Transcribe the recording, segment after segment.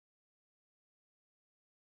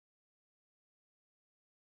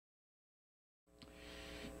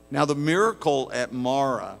Now, the miracle at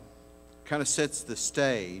Marah kind of sets the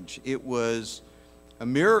stage. It was a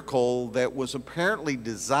miracle that was apparently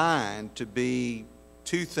designed to be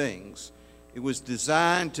two things. It was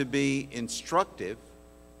designed to be instructive,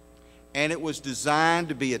 and it was designed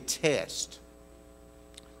to be a test.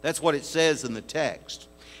 That's what it says in the text.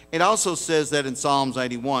 It also says that in Psalms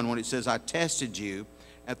 81 when it says, I tested you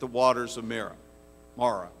at the waters of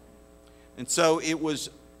Marah. And so it was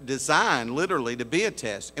designed literally to be a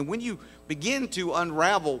test. And when you begin to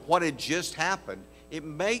unravel what had just happened, it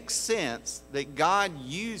makes sense that God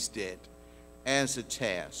used it as a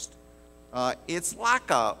test. It's like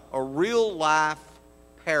a real life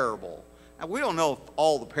parable. Now, we don't know if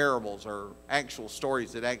all the parables are actual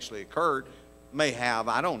stories that actually occurred. May have,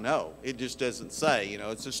 I don't know. It just doesn't say.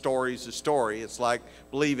 It's a story, it's a story. It's like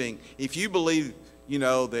believing, if you believe,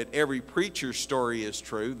 that every preacher's story is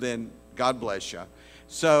true, then God bless you.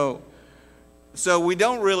 So we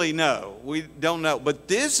don't really know. We don't know. But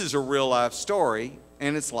this is a real life story,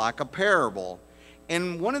 and it's like a parable.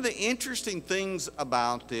 And one of the interesting things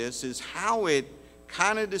about this is how it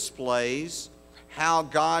kind of displays how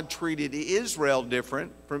God treated Israel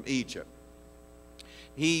different from Egypt.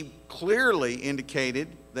 He clearly indicated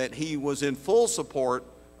that he was in full support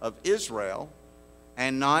of Israel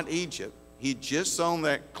and not Egypt. He just shown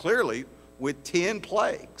that clearly with 10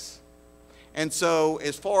 plagues. And so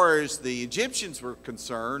as far as the Egyptians were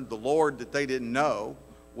concerned, the Lord that they didn't know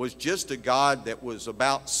was just a God that was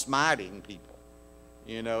about smiting people,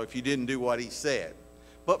 if you didn't do what he said.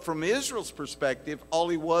 But from Israel's perspective, all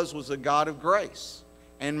he was a God of grace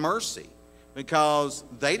and mercy, because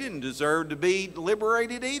they didn't deserve to be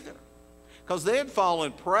liberated either, because they had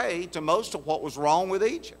fallen prey to most of what was wrong with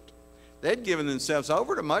Egypt. They'd given themselves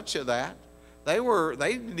over to much of that. They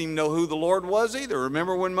didn't even know who the Lord was either.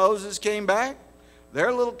 Remember when Moses came back? They're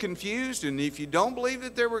a little confused, and if you don't believe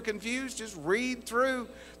that they were confused, just read through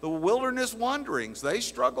the wilderness wanderings. They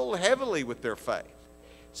struggled heavily with their faith.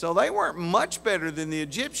 So they weren't much better than the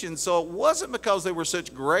Egyptians. So it wasn't because they were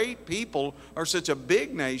such great people or such a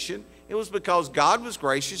big nation. It was because God was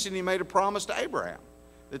gracious and he made a promise to Abraham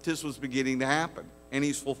that this was beginning to happen, and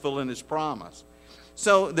he's fulfilling his promise.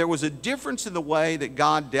 So there was a difference in the way that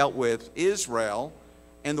God dealt with Israel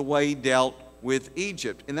and the way he dealt with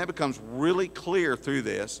Egypt. And that becomes really clear through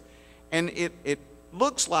this. And it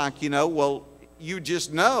looks like, well, you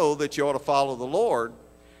just know that you ought to follow the Lord,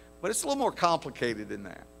 but it's a little more complicated than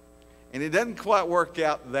that. And it doesn't quite work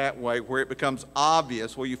out that way where it becomes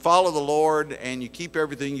obvious. Well, you follow the Lord and you keep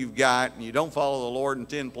everything you've got, and you don't follow the Lord and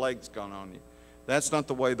 10 plagues come on you. That's not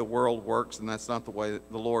the way the world works, and that's not the way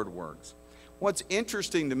the Lord works. What's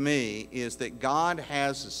interesting to me is that God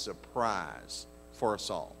has a surprise for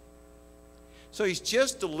us all. So he's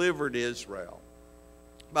just delivered Israel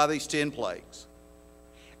by these 10 plagues.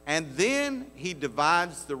 And then he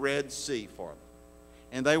divides the Red Sea for them.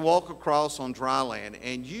 And they walk across on dry land.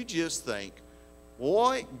 And you just think,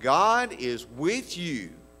 boy, God is with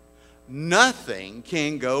you. Nothing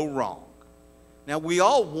can go wrong. Now, we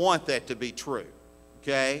all want that to be true,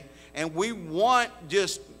 okay? And we want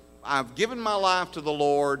I've given my life to the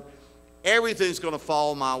Lord. Everything's going to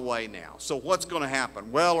fall my way now. So what's going to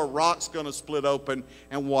happen? Well, a rock's going to split open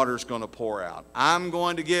and water's going to pour out. I'm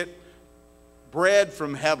going to get bread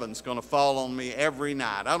from heaven's going to fall on me every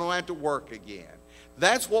night. I don't have to work again.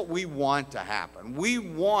 That's what we want to happen. We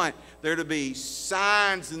want there to be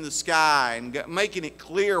signs in the sky and making it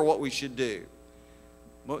clear what we should do.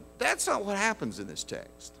 But that's not what happens in this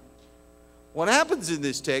text. What happens in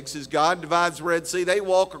this text is God divides the Red Sea. They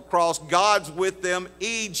walk across. God's with them.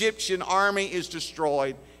 Egyptian army is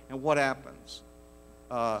destroyed. And what happens?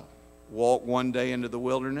 Walk one day into the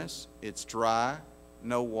wilderness. It's dry,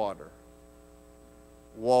 no water.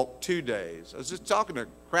 Walk 2 days. I was just talking to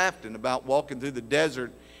Crafton about walking through the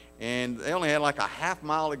desert, and they only had like a half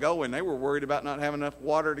mile to go, and they were worried about not having enough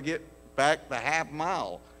water to get back the half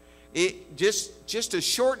mile. It just a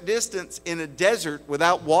short distance in a desert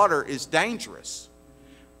without water is dangerous.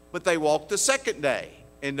 But they walked the second day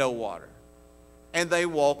and no water. And they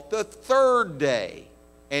walked the third day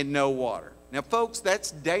and no water. Now, folks,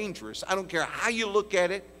 that's dangerous. I don't care how you look at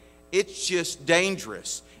it. It's just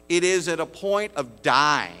dangerous. It is at a point of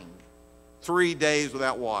dying. 3 days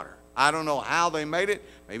without water. I don't know how they made it.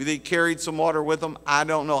 Maybe they carried some water with them. I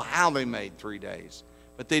don't know how they made 3 days.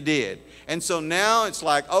 But they did. And so now it's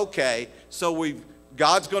like, okay, so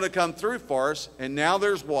God's going to come through for us, and now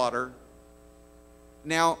there's water.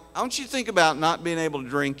 Now, I want you to think about not being able to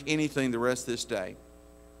drink anything the rest of this day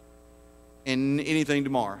and anything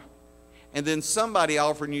tomorrow. And then somebody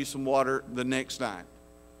offering you some water the next night.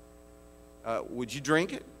 Would you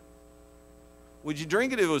drink it? Would you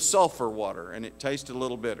drink it if it was sulfur water and it tasted a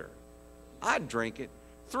little bitter? I'd drink it.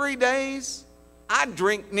 3 days, I'd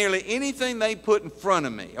drink nearly anything they put in front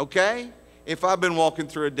of me, okay? If I've been walking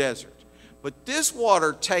through a desert. But this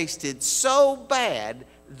water tasted so bad,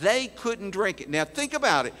 they couldn't drink it. Now think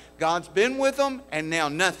about it. God's been with them, and now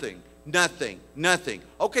nothing, nothing, nothing.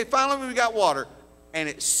 Okay, finally we got water, and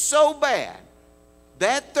it's so bad,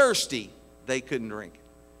 that thirsty, they couldn't drink it.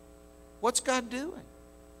 What's God doing?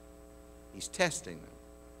 He's testing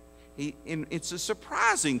them. And it's a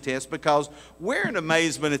surprising test because we're in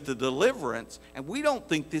amazement at the deliverance, and we don't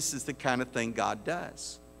think this is the kind of thing God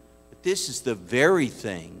does. But this is the very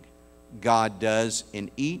thing God does in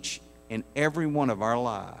each and every one of our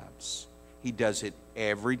lives. He does it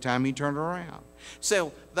every time He turns around.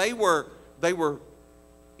 So they were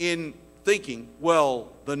in thinking,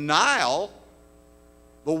 well, the Nile,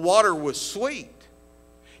 the water was sweet.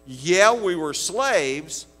 Yeah, we were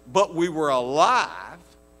slaves, but we were alive.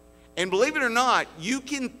 And believe it or not, you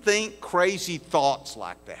can think crazy thoughts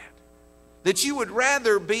like that. That you would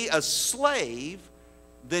rather be a slave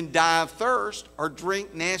than die of thirst or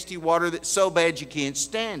drink nasty water that's so bad you can't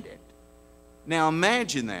stand it. Now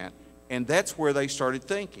imagine that. And that's where they started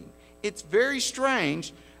thinking. It's very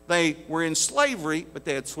strange. They were in slavery, but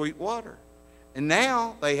they had sweet water. And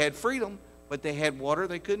now they had freedom, but they had water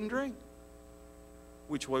they couldn't drink.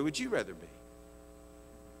 Which way would you rather be?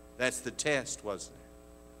 That's the test, wasn't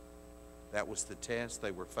it? That was the test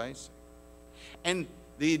they were facing. And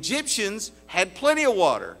the Egyptians had plenty of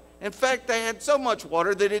water. In fact, they had so much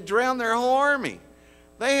water that it drowned their whole army.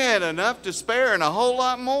 They had enough to spare and a whole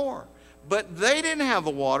lot more. But they didn't have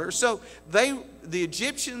the water, so the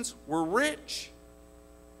Egyptians were rich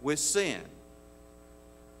with sin.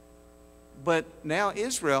 But now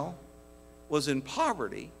Israel was in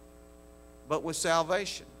poverty, but with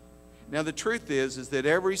salvation. Now the truth is that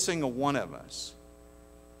every single one of us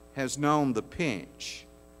has known the pinch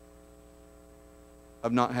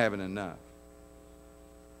of not having enough.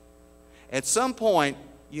 At some point,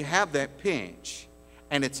 you have that pinch,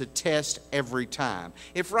 and it's a test every time.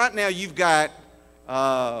 If right now you've got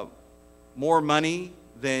more money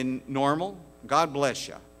than normal, God bless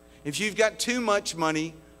you. If you've got too much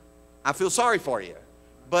money, I feel sorry for you.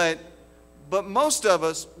 But most of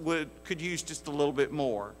us could use just a little bit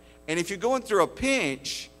more. And if you're going through a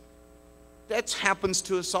pinch, that happens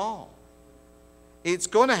to us all. It's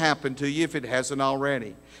going to happen to you if it hasn't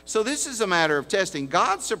already. So this is a matter of testing.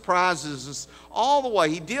 God surprises us all the way.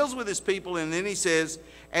 He deals with His people, and then He says,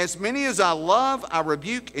 as many as I love, I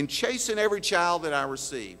rebuke and chasten every child that I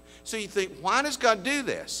receive. So you think, why does God do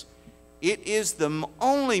this? It is the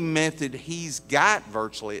only method He's got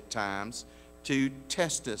virtually at times to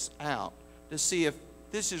test us out, to see if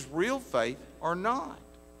this is real faith or not.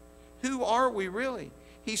 Who are we really?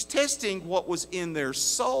 He's testing what was in their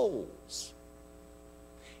souls.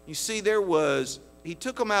 You see, He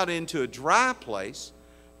took them out into a dry place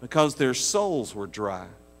because their souls were dry.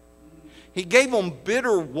 He gave them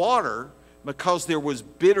bitter water because there was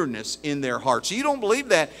bitterness in their hearts. You don't believe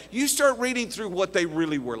that? You start reading through what they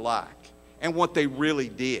really were like and what they really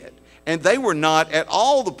did. And they were not at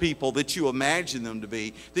all the people that you imagine them to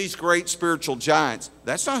be, these great spiritual giants.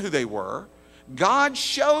 That's not who they were. God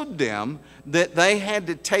showed them that they had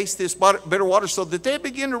to taste this bitter water so that they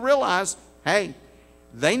begin to realize, hey,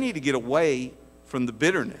 they need to get away from the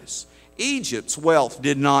bitterness. Egypt's wealth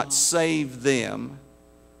did not save them.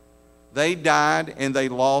 They died and they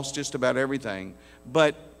lost just about everything.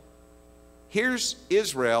 But here's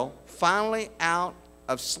Israel finally out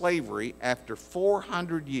of slavery after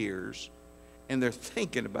 400 years, and they're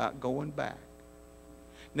thinking about going back.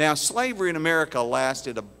 Now, slavery in America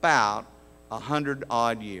lasted about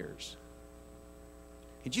 100-odd years.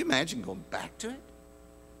 Could you imagine going back to it?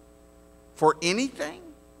 For anything?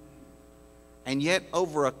 And yet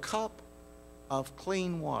over a cup of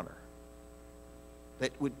clean water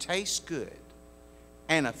that would taste good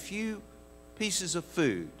and a few pieces of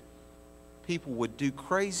food, people would do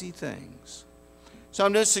crazy things. So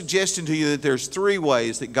I'm just suggesting to you that there's 3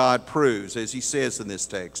 ways that God proves, as He says in this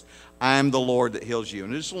text, I am the Lord that heals you.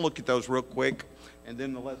 And just look at those real quick, and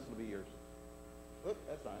then the lesson will be yours. Oop,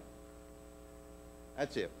 that's fine.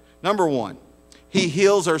 That's it. Number 1, He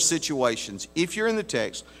heals our situations. If you're in the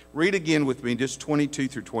text, read again with me, just 22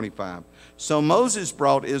 through 25. So Moses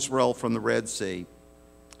brought Israel from the Red Sea.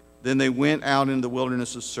 Then they went out in the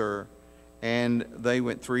wilderness of Sur, and they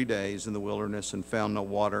went 3 days in the wilderness and found no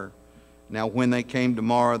water. Now when they came to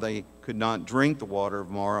Marah, they could not drink the water of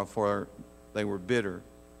Marah, for they were bitter.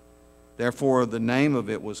 Therefore the name of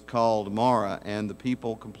it was called Marah, and the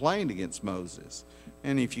people complained against Moses.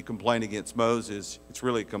 And if you complain against Moses, it's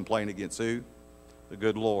really a complaint against who? the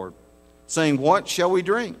good Lord, saying, "What shall we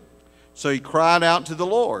drink?" So he cried out to the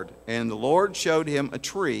Lord, and the Lord showed him a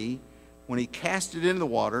tree. When he cast it into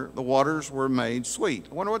the waters were made sweet.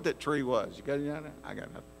 I wonder what that tree was. You got any idea? I got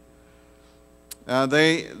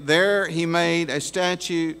nothing. There he made a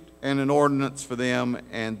statute and an ordinance for them,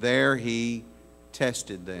 and there he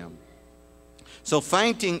tested them. So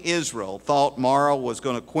fainting Israel thought Mara was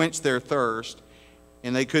going to quench their thirst,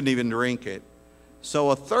 and they couldn't even drink it.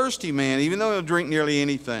 So a thirsty man, even though he'll drink nearly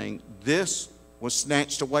anything, this was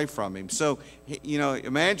snatched away from him. So, you know,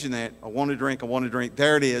 imagine that. I want to drink, I want to drink.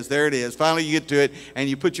 There it is, there it is. Finally you get to it, and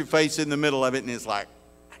you put your face in the middle of it, and it's like,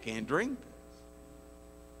 I can't drink this.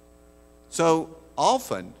 So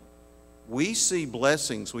often, we see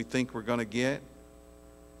blessings we think we're going to get,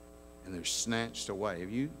 and they're snatched away. Have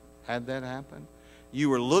you had that happen? You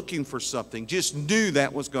were looking for something, just knew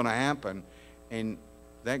that was going to happen, and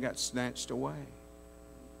that got snatched away.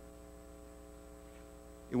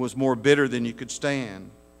 It was more bitter than you could stand.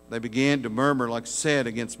 They began to murmur, like I said,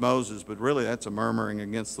 against Moses, but really that's a murmuring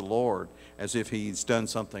against the Lord, as if he's done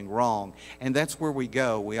something wrong. And that's where we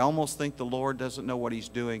go. We almost think the Lord doesn't know what he's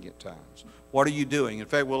doing at times. What are you doing? In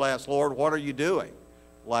fact, we'll ask, Lord, what are you doing?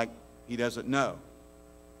 Like he doesn't know.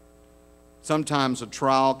 Sometimes a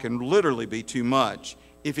trial can literally be too much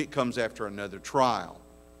if it comes after another trial.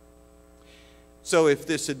 So if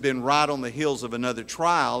this had been right on the heels of another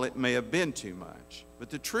trial, it may have been too much. But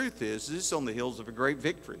the truth is, this is on the heels of a great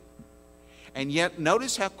victory. And yet,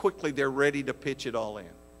 notice how quickly they're ready to pitch it all in.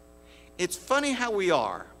 It's funny how we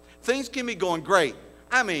are. Things can be going great.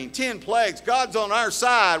 I mean, 10 plagues, God's on our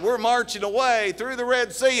side. We're marching away through the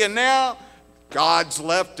Red Sea, and now God's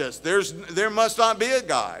left us. There must not be a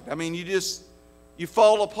God. I mean, you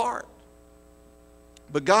fall apart.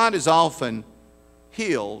 But God has often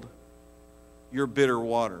healed your bitter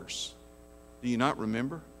waters. Do you not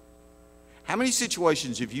remember? How many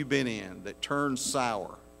situations have you been in that turned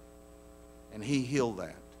sour and he healed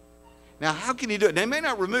that? Now, how can he do it? They may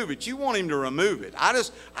not remove it. You want him to remove it. I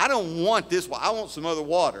don't want this. I want some other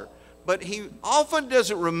water. But he often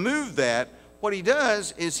doesn't remove that. What he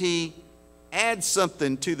does is he adds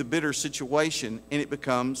something to the bitter situation, and it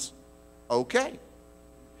becomes okay.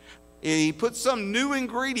 He puts some new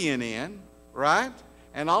ingredient in, right?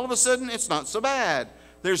 And all of a sudden, it's not so bad.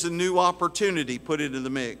 There's a new opportunity put into the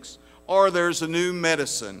mix. Or there's a new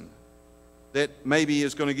medicine that maybe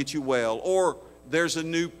is going to get you well. Or there's a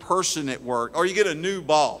new person at work. Or you get a new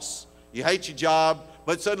boss. You hate your job,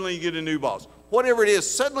 but suddenly you get a new boss. Whatever it is,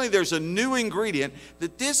 suddenly there's a new ingredient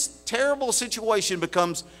that this terrible situation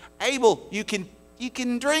becomes able. You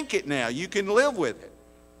can drink it now. You can live with it.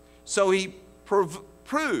 So he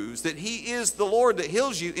proves that he is the Lord that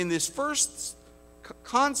heals you in this first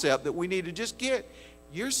concept that we need to just get.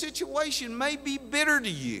 Your situation may be bitter to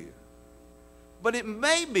you, but it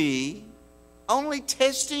may be only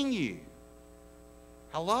testing you.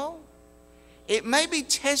 Hello? It may be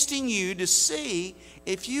testing you to see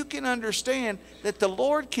if you can understand that the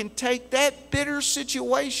Lord can take that bitter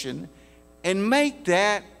situation and make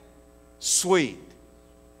that sweet.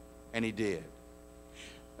 And he did.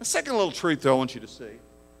 The second little truth, though, I want you to see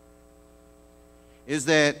is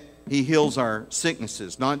that he heals our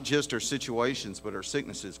sicknesses, not just our situations, but our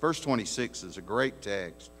sicknesses. Verse 26 is a great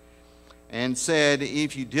text. And said,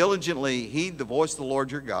 if you diligently heed the voice of the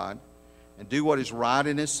Lord your God, and do what is right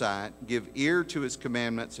in his sight, give ear to his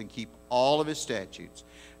commandments, and keep all of his statutes.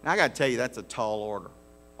 Now, I got to tell you, that's a tall order.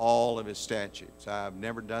 All of his statutes. I've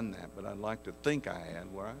never done that, but I'd like to think I had,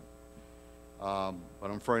 right? But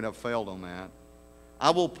I'm afraid I've failed on that.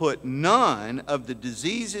 I will put none of the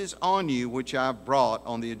diseases on you which I've brought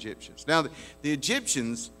on the Egyptians. Now, the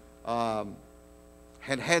Egyptians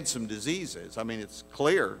had some diseases. I mean, it's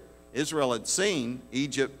clear. Israel had seen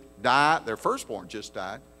Egypt die. Their firstborn just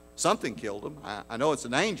died. Something killed them. I know it's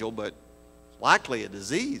an angel, but it's likely a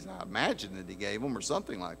disease, I imagine, that he gave them or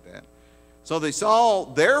something like that. So they saw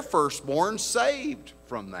their firstborn saved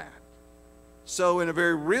from that. So in a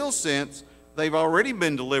very real sense, they've already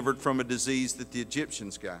been delivered from a disease that the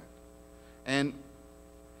Egyptians got. And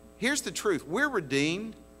here's the truth. We're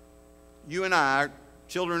redeemed. You and I are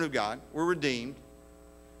children of God. We're redeemed.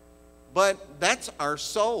 But that's our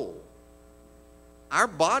soul. Our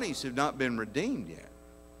bodies have not been redeemed yet.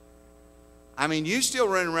 I mean, you still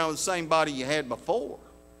running around with the same body you had before.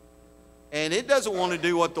 And it doesn't want to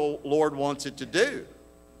do what the Lord wants it to do.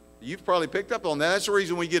 You've probably picked up on that. That's the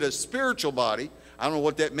reason we get a spiritual body. I don't know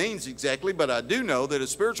what that means exactly, but I do know that a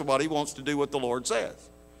spiritual body wants to do what the Lord says.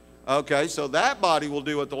 Okay, so that body will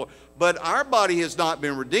do what the Lord. But our body has not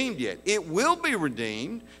been redeemed yet. It will be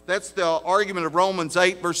redeemed. That's the argument of Romans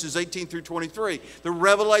 8, verses 18 through 23. The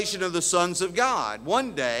revelation of the sons of God.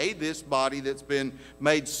 One day, this body that's been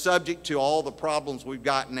made subject to all the problems we've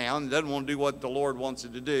got now and doesn't want to do what the Lord wants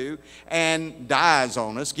it to do and dies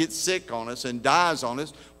on us, gets sick on us and dies on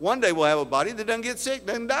us. One day we'll have a body that doesn't get sick,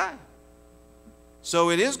 doesn't die. So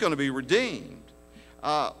it is going to be redeemed.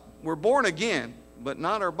 We're born again, but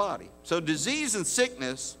not our body. So disease and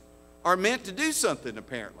sickness are meant to do something,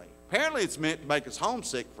 apparently. Apparently it's meant to make us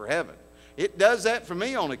homesick for heaven. It does that for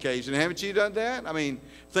me on occasion. Haven't you done that? I mean,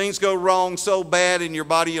 things go wrong so bad in your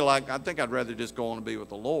body, you're like, I think I'd rather just go on and be with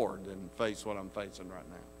the Lord than face what I'm facing right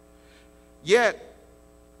now. Yet,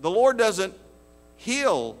 the Lord doesn't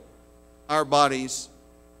heal our bodies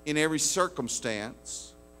in every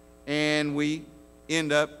circumstance, and we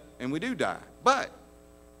end up, and we do die. But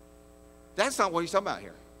that's not what he's talking about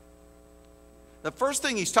here. The first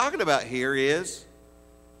thing he's talking about here is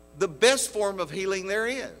the best form of healing there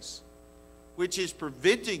is, which is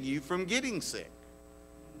preventing you from getting sick.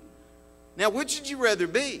 Now, which would you rather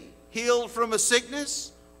be? Healed from a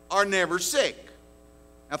sickness or never sick?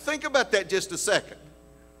 Now, think about that just a second.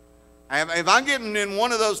 If I'm getting in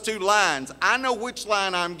one of those two lines, I know which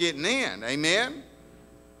line I'm getting in. Amen?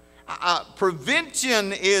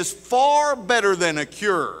 Prevention is far better than a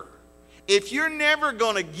cure. If you're never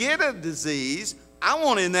going to get a disease, I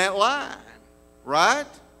want in that line, right?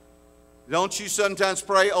 Don't you sometimes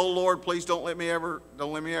pray, oh Lord, please don't let me ever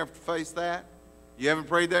face that? You haven't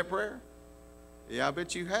prayed that prayer? Yeah, I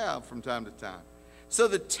bet you have from time to time. So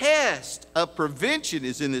the test of prevention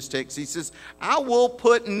is in this text. He says, I will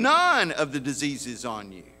put none of the diseases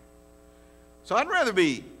on you. So I'd rather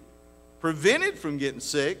be prevented from getting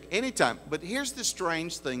sick anytime. But here's the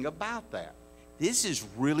strange thing about that. This is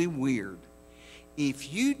really weird.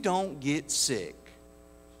 If you don't get sick,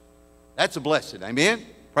 that's a blessing. Amen?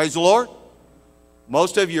 Praise the Lord.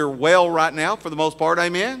 Most of you are well right now for the most part.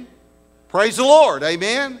 Amen? Praise the Lord.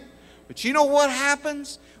 Amen? But you know what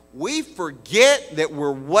happens? We forget that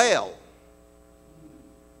we're well.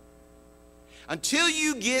 Until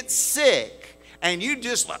you get sick and you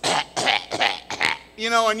just like, you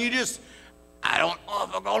know, and you just, I don't know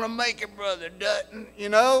if I'm going to make it, Brother Dutton, you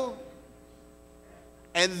know.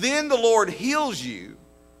 And then the Lord heals you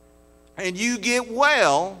and you get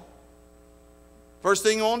well. First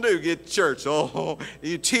thing you want to do, get to church. Oh,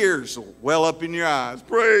 your tears well up in your eyes.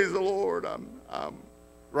 Praise the Lord. I'm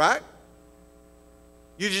right?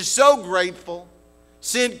 You're just so grateful.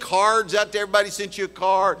 Send cards out to everybody, sent you a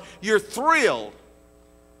card. You're thrilled.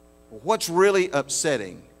 What's really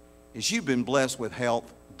upsetting is you've been blessed with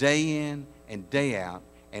health day in and day out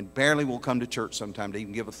and barely will come to church sometime to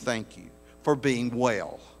even give a thank you for being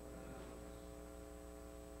well.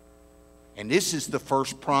 And this is the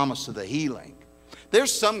first promise of the healing.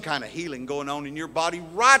 There's some kind of healing going on in your body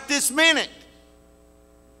right this minute.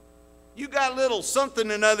 You got little something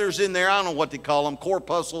and others in there, I don't know what they call them,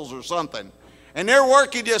 corpuscles or something. And they're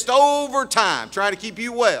working just overtime trying to keep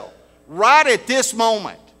you well. Right at this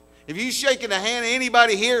moment. If you're shaking the hand of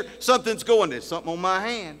anybody here, something's going, there's something on my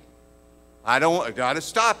hand. I got to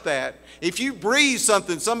stop that. If you breathe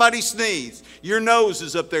something, somebody sneezes, your nose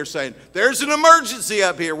is up there saying, there's an emergency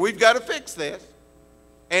up here. We've got to fix this.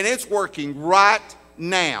 And it's working right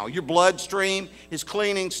now. Your bloodstream is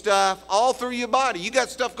cleaning stuff all through your body. You got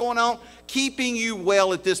stuff going on keeping you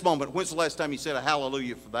well at this moment. When's the last time you said a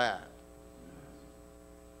hallelujah for that?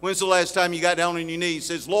 When's the last time you got down on your knees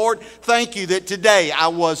and says, Lord, thank you that today I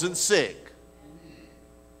wasn't sick.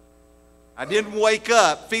 I didn't wake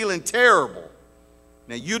up feeling terrible.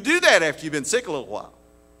 Now, you do that after you've been sick a little while.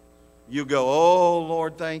 You go, oh,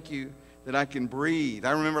 Lord, thank you that I can breathe.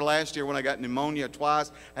 I remember last year when I got pneumonia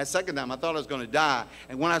twice. That second time, I thought I was going to die.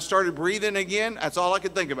 And when I started breathing again, that's all I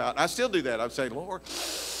could think about. I still do that. I'd say, Lord,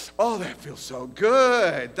 oh, that feels so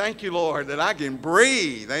good. Thank you, Lord, that I can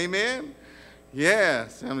breathe. Amen?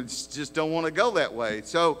 Yes, I just don't want to go that way.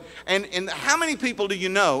 So, and how many people do you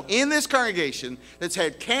know in this congregation that's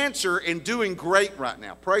had cancer and doing great right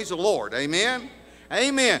now? Praise the Lord. Amen?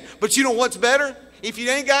 Amen. But you know what's better? If you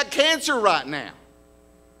ain't got cancer right now.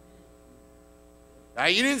 Now,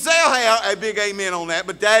 you didn't say a big amen on that,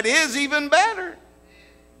 but that is even better.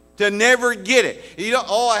 To never get it. You know,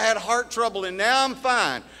 oh, I had heart trouble and now I'm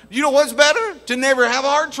fine. You know what's better? To never have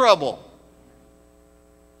heart trouble.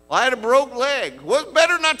 I had a broke leg. What's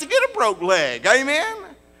better not to get a broke leg? Amen?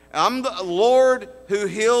 I'm the Lord who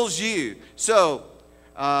heals you. So,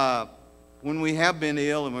 when we have been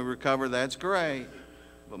ill and we recover, that's great.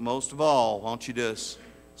 But most of all, why don't you just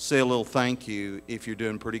say a little thank you if you're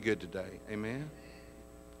doing pretty good today. Amen?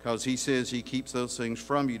 because he says he keeps those things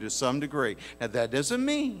from you to some degree. Now, that doesn't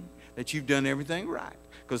mean that you've done everything right,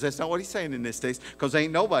 because that's not what he's saying in this text, because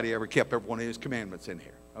ain't nobody ever kept every one of his commandments in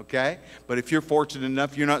here, okay? But if you're fortunate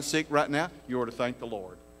enough you're not sick right now, you ought to thank the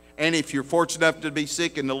Lord. And if you're fortunate enough to be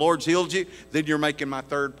sick and the Lord's healed you, then you're making my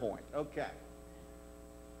third point. Okay.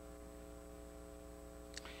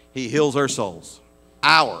 He heals our souls.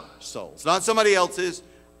 Our souls. Not somebody else's,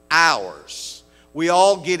 ours. We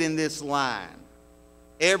all get in this line.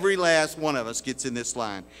 Every last one of us gets in this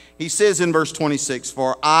line. He says in verse 26,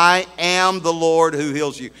 for I am the Lord who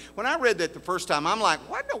heals you. When I read that the first time, I'm like,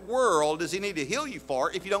 what in the world does he need to heal you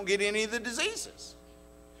for if you don't get any of the diseases?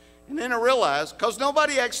 And then I realized, because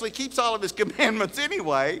nobody actually keeps all of his commandments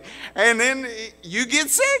anyway, and then you get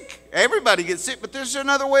sick. Everybody gets sick, but there's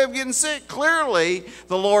another way of getting sick. Clearly,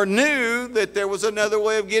 the Lord knew that there was another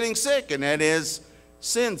way of getting sick, and that is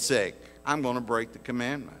sin sick. I'm going to break the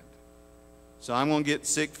commandment. So I'm going to get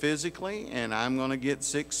sick physically, and I'm going to get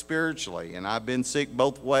sick spiritually. And I've been sick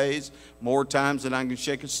both ways more times than I can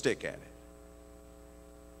shake a stick at it.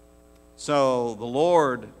 So the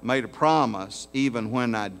Lord made a promise, even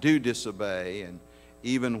when I do disobey, and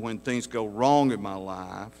even when things go wrong in my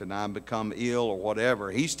life, and I become ill or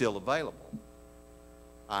whatever, he's still available.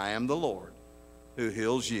 I am the Lord who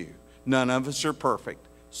heals you. None of us are perfect,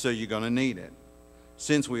 so you're going to need it.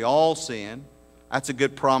 Since we all sin, that's a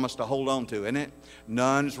good promise to hold on to, isn't it?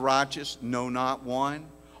 None is righteous, no, not one.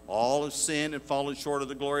 All have sinned and fallen short of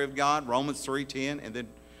the glory of God. Romans 3:10, and then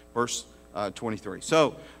verse 23.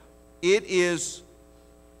 So it is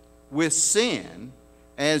with sin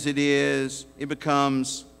as it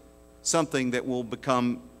becomes something that will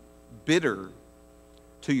become bitter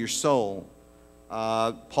to your soul.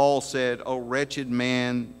 Paul said, "O wretched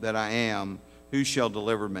man that I am, who shall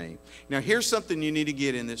deliver me?" Now here's something you need to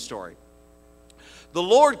get in this story. The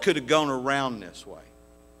Lord could have gone around this way.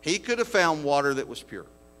 He could have found water that was pure,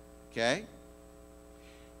 okay?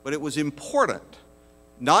 But it was important,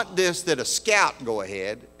 not this that a scout go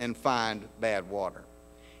ahead and find bad water.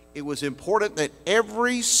 It was important that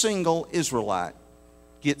every single Israelite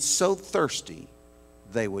get so thirsty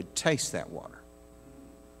they would taste that water.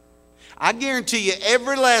 I guarantee you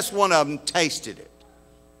every last one of them tasted it.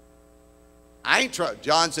 I ain't trying.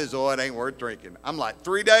 John says, "Oh, it ain't worth drinking." I'm like,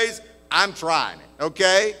 3 days, I'm trying it,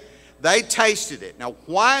 okay? They tasted it. Now,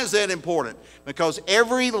 why is that important? Because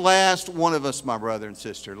every last one of us, my brother and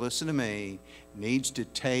sister, listen to me, needs to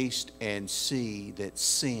taste and see that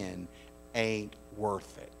sin ain't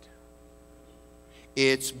worth it.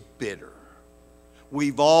 It's bitter.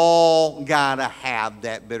 We've all got to have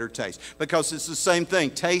that bitter taste, because it's the same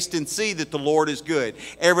thing. Taste and see that the Lord is good.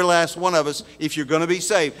 Every last one of us, if you're going to be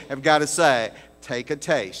saved, have got to say, take a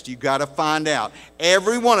taste. You've got to find out.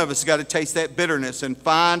 Every one of us has got to taste that bitterness and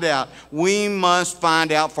find out. We must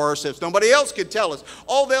find out for ourselves. Nobody else can tell us.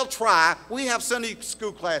 Oh, they'll try. We have Sunday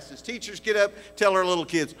school classes. Teachers get up, tell our little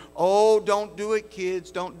kids, "Oh, don't do it, kids,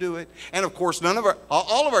 don't do it." And of course,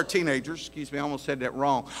 all of our teenagers, excuse me, I almost said that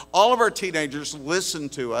wrong. All of our teenagers listen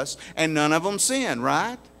to us, and none of them sin,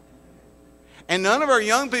 right? And none of our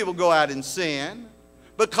young people go out and sin,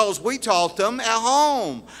 because we taught them at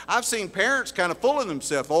home. I've seen parents kind of fooling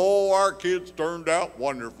themselves. "Oh, our kids turned out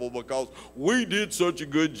wonderful because we did such a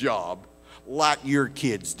good job." Like your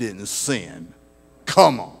kids didn't sin.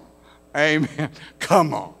 Come on. Amen.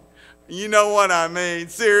 Come on. You know what I mean?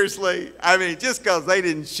 Seriously. I mean, just because they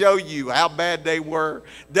didn't show you how bad they were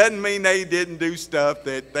doesn't mean they didn't do stuff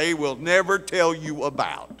that they will never tell you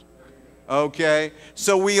about. Okay?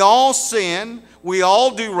 So we all sin. We all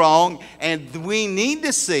do wrong, and we need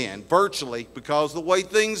to sin virtually because of the way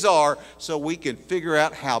things are, so we can figure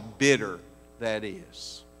out how bitter that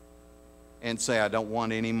is and say, "I don't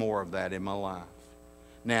want any more of that in my life."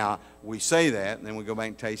 Now, we say that, and then we go back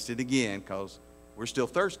and taste it again because we're still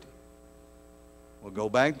thirsty. We'll go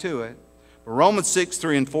back to it. But Romans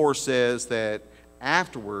 6:3-4 says that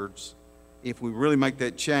afterwards, if we really make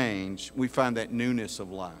that change, we find that newness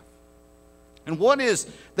of life. And what is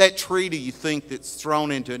that tree, do you think, that's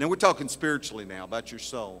thrown into it? And we're talking spiritually now about your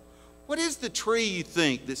soul. What is the tree, you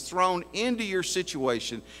think, that's thrown into your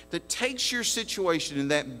situation that takes your situation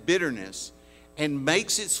and that bitterness and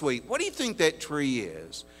makes it sweet? What do you think that tree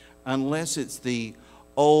is? Unless it's the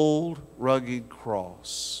old rugged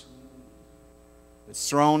cross that's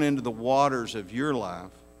thrown into the waters of your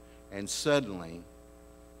life, and suddenly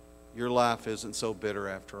your life isn't so bitter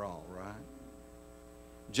after all, right?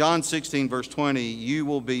 John 16, verse 20, "You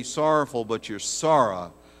will be sorrowful, but your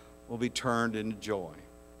sorrow will be turned into joy."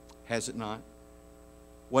 Has it not?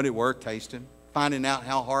 What did it work tasting? Finding out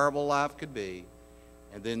how horrible life could be,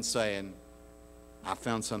 and then saying, "I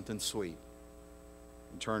found something sweet.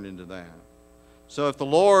 turn into that. So if the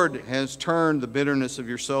Lord has turned the bitterness of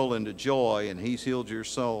your soul into joy and He's healed your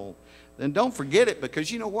soul, then don't forget it,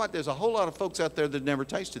 because you know what? There's a whole lot of folks out there that never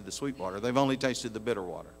tasted the sweet water. They've only tasted the bitter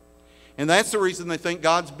water. And that's the reason they think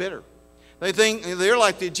God's bitter. They think they're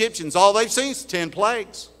like the Egyptians. All they've seen is 10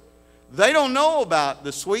 plagues. They don't know about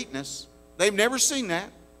the sweetness. They've never seen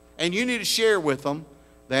that. And you need to share with them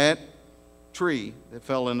that tree that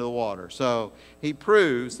fell into the water. So He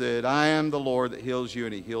proves that I am the Lord that heals you,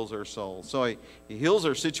 and He heals our souls. So He heals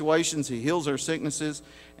our situations, He heals our sicknesses,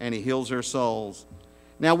 and He heals our souls.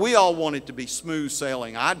 Now, we all want it to be smooth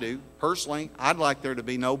sailing. I do, personally. I'd like there to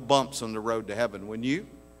be no bumps on the road to heaven. Wouldn't you?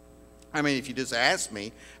 I mean, if you just ask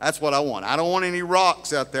me, that's what I want. I don't want any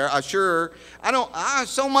rocks out there.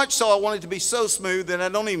 So much so I want it to be so smooth that I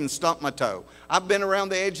don't even stump my toe. I've been around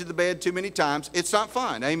the edge of the bed too many times. It's not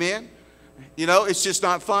fun. Amen? You know, it's just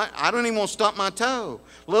not fun. I don't even want to stump my toe.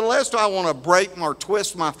 A little less do I want to break or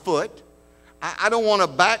twist my foot. I don't want a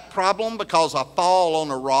back problem because I fall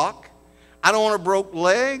on a rock. I don't want a broke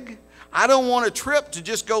leg. I don't want a trip to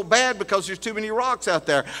just go bad because there's too many rocks out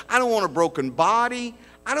there. I don't want a broken body.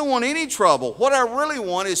 I don't want any trouble. What I really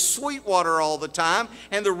want is sweet water all the time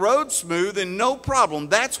and the road smooth and no problem.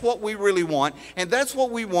 That's what we really want, and that's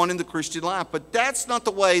what we want in the Christian life. But that's not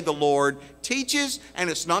the way the Lord teaches, and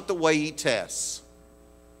it's not the way He tests.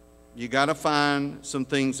 You got to find some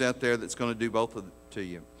things out there that's going to do both of to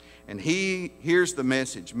you. And here's the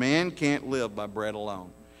message. Man can't live by bread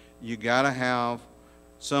alone. You got to have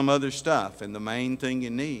some other stuff, and the main thing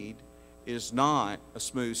you need is not a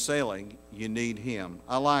smooth sailing. You need Him.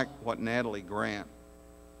 I like what Natalie Grant,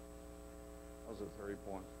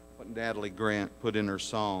 what Natalie Grant put in her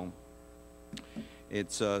song.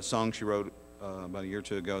 It's a song she wrote about a year or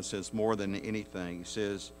two ago. It says, more than anything. It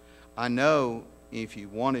says, I know if you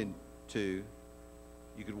wanted to,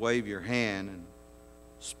 you could wave your hand and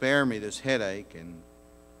spare me this headache and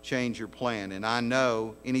change your plan. And I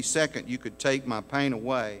know any second you could take my pain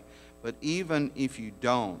away. But even if you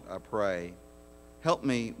don't, I pray, help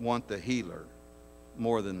me want the healer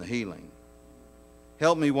more than the healing.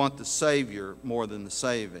 Help me want the Savior more than the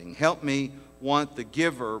saving. Help me want the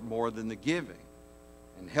giver more than the giving.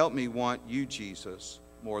 And help me want you, Jesus,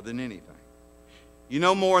 more than anything. You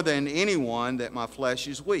know more than anyone that my flesh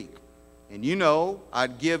is weak. And you know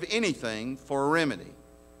I'd give anything for a remedy.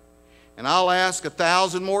 And I'll ask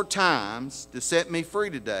 1,000 more times to set me free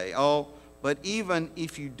today. Oh, but even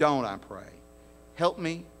if you don't, I pray, help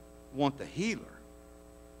me want the healer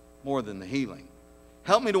more than the healing.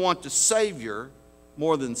 Help me to want the Savior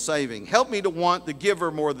more than saving. Help me to want the giver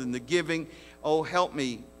more than the giving. Oh, help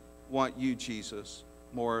me want you, Jesus,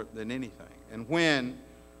 more than anything. And when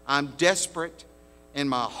I'm desperate and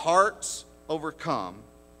my heart's overcome,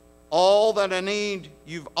 all that I need,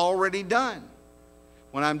 you've already done.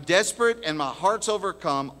 When I'm desperate and my heart's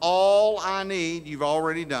overcome, all I need, you've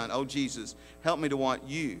already done. Oh, Jesus, help me to want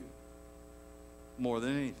you more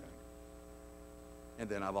than anything. And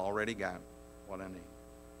then I've already got what I need.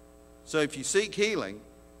 So if you seek healing,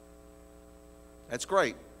 that's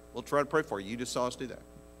great. We'll try to pray for you. You just saw us do that.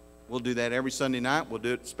 We'll do that every Sunday night. We'll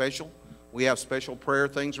do it special. We have special prayer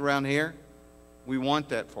things around here. We want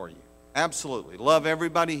that for you. Absolutely. Love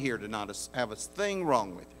everybody here to not have a thing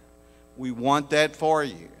wrong with you. We want that for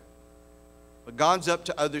you. But God's up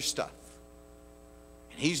to other stuff.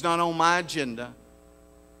 And He's not on my agenda.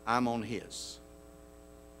 I'm on His.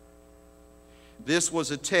 This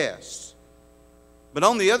was a test. But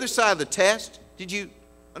on the other side of the test, did you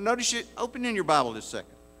notice it? Open in your Bible just a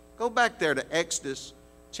second. Go back there to Exodus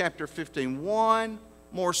chapter 15. One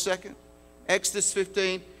more second. Exodus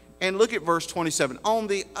 15. And look at verse 27. On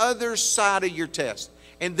the other side of your test.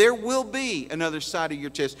 And there will be another side of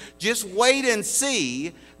your test. Just wait and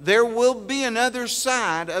see. There will be another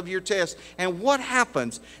side of your test. And what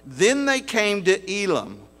happens? Then they came to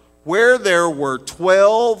Elim, where there were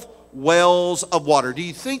 12 wells of water. Do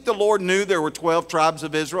you think the Lord knew there were 12 tribes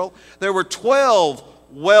of Israel? There were 12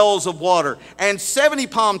 wells of water and 70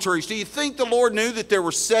 palm trees. Do you think the Lord knew that there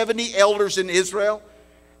were 70 elders in Israel?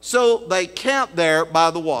 So they camped there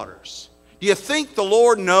by the waters. Do you think the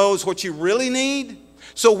Lord knows what you really need?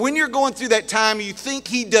 So when you're going through that time, you think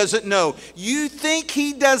He doesn't know. You think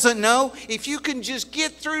He doesn't know? If you can just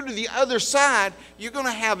get through to the other side, you're going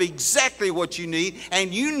to have exactly what you need.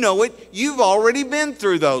 And you know it. You've already been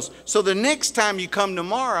through those. So the next time you come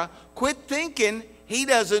tomorrow, quit thinking He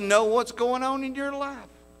doesn't know what's going on in your life.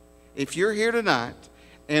 If you're here tonight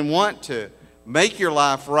and want to make your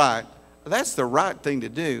life right, that's the right thing to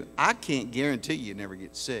do. I can't guarantee you never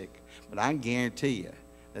get sick, but I can guarantee you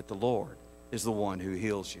that the Lord is the one who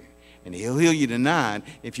heals you. and he'll heal you tonight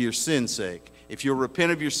if you're sin sick. If you'll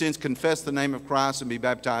repent of your sins, confess the name of Christ, and be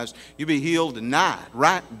baptized, you'll be healed tonight,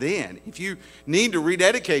 right then. If you need to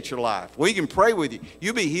rededicate your life, we can pray with you.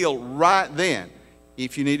 You'll be healed right then.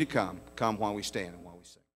 If you need to come while we stand.